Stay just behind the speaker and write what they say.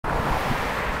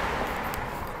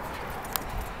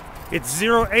It's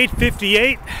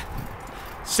 08:58,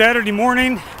 Saturday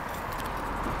morning,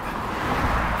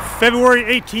 February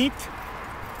 18th,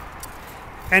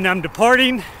 and I'm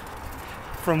departing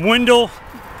from Wendell,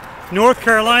 North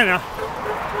Carolina,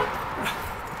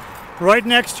 right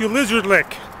next to Lizard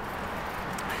Lick.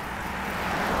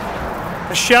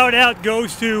 A shout out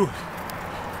goes to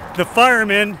the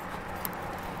firemen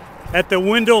at the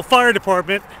Wendell Fire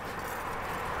Department.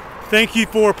 Thank you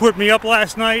for putting me up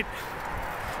last night.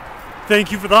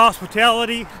 Thank you for the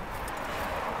hospitality.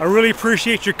 I really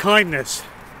appreciate your kindness.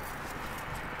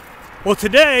 Well,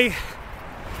 today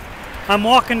I'm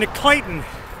walking to Clayton,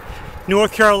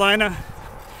 North Carolina.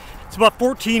 It's about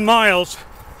 14 miles.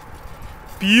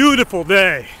 Beautiful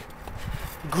day.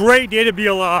 Great day to be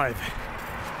alive.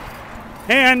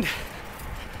 And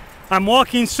I'm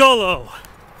walking solo.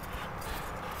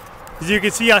 As you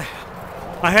can see, I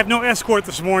have no escort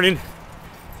this morning,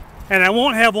 and I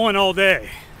won't have one all day.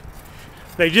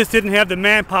 They just didn't have the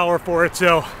manpower for it,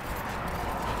 so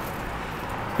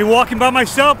I'll be walking by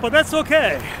myself, but that's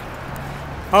okay.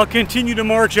 I'll continue to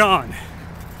march on.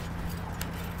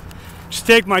 Just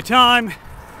take my time,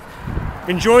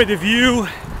 enjoy the view,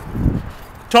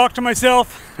 talk to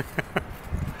myself.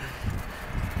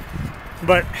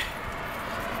 But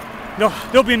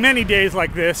there'll be many days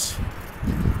like this,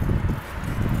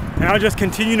 and I'll just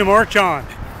continue to march on.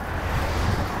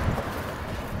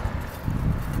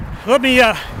 Let me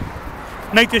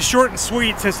make this short and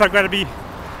sweet, since I've got to be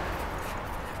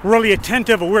really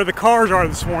attentive of where the cars are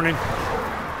this morning.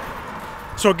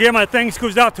 So again, my thanks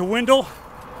goes out to Wendell,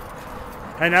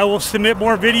 and I will submit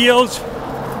more videos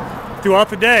throughout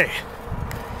the day.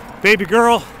 Baby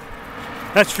girl,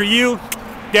 that's for you.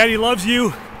 Daddy loves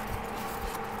you.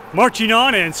 Marching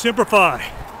on and Semper Fi.